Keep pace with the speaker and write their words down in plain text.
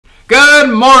Good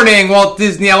morning, Walt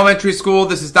Disney Elementary School.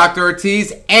 This is Dr.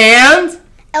 Ortiz and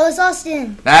Ellis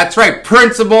Austin. That's right,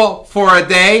 Principal for a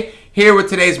Day, here with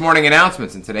today's morning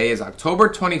announcements. And today is October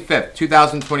 25th,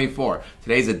 2024.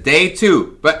 Today's a day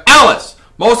 2. But Ellis,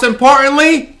 most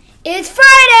importantly, it's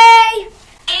Friday!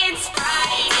 It's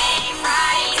Friday,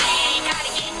 Friday,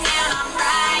 gotta get down on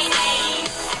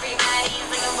Friday. Everybody's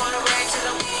looking forward to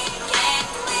the weekend,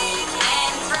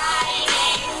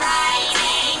 Friday,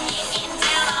 Friday, getting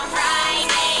down on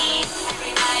Friday.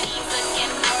 Everybody's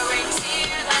looking forward to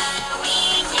the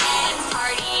weekend,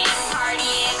 partying,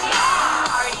 partying,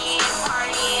 partying,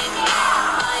 partying,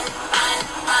 fun, fun,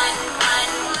 fun, fun,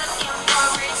 looking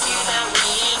forward to the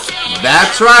weekend.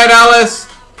 that's right, Ellis.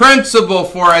 Principal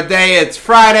for a Day, it's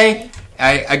Friday.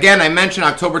 I mentioned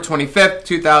October 25th,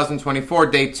 2024,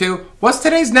 day 2. What's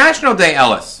today's National Day,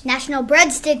 Ellis? National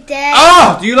Breadstick Day.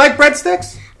 Oh, do you like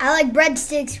breadsticks? I like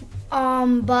breadsticks,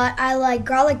 but I like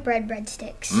garlic bread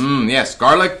breadsticks. Yes,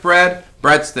 garlic bread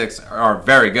breadsticks are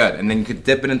very good. And then you could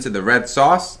dip it into the red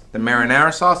sauce, the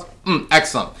marinara sauce.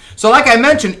 Excellent. So like I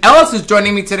mentioned, Ellis is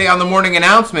joining me today on the morning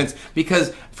announcements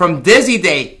because from Dizzy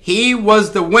Day, he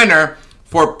was the winner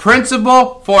for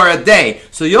Principal for a Day.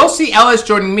 So you'll see Ellis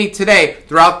joining me today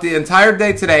throughout the entire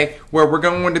day today, where we're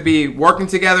going to be working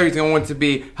together. He's going to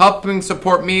be helping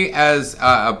support me as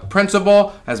a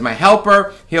principal, as my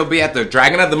helper. He'll be at the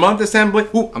Dragon of the Month Assembly.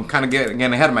 Ooh, I'm kind of getting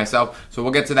ahead of myself, so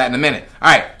we'll get to that in a minute. All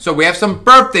right, so we have some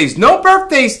birthdays. No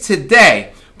birthdays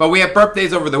today, but we have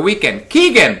birthdays over the weekend.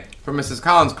 Keegan from Mrs.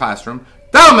 Collins' classroom,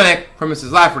 Dominic from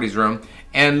Mrs. Lafferty's room,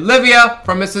 and Livia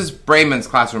from Mrs. Brayman's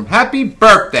classroom. Happy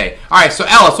birthday. All right, so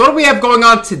Ellis, what do we have going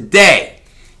on today?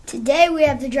 Today we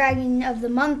have the Dragon of the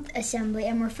Month Assembly,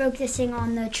 and we're focusing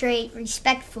on the trait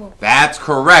respectful. That's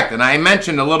correct. And I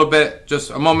mentioned a little bit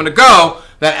just a moment ago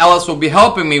that Ellis will be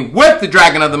helping me with the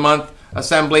Dragon of the Month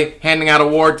Assembly, handing out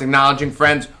awards, acknowledging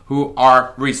friends who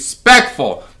are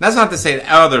respectful. That's not to say that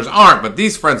others aren't, but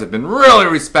these friends have been really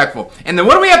respectful. And then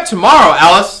what do we have tomorrow,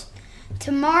 Ellis?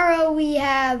 Tomorrow we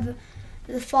have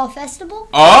the Fall Festival.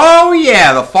 Oh,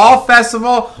 yeah, the Fall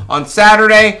Festival on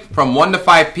Saturday from 1 to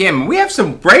 5 p.m. We have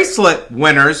some bracelet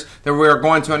winners that we are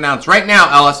going to announce right now,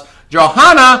 Ellis.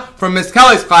 Johanna from Miss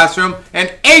Kelly's classroom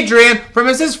and Adrian from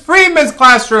Mrs. Friedman's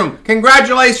classroom.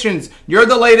 Congratulations. You're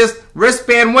the latest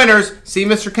wristband winners. See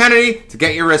Mr. Kennedy to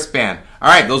get your wristband. All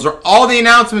right, those are all the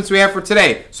announcements we have for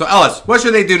today. So, Ellis, what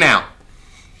should they do now?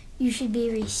 You should be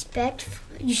respectful.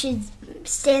 You should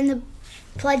stand the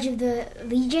Pledge of the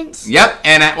Allegiance. Yep,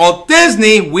 and at Walt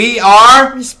Disney, we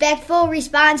are respectful,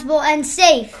 responsible, and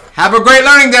safe. Have a great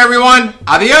learning day, everyone.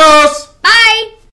 Adios. Bye.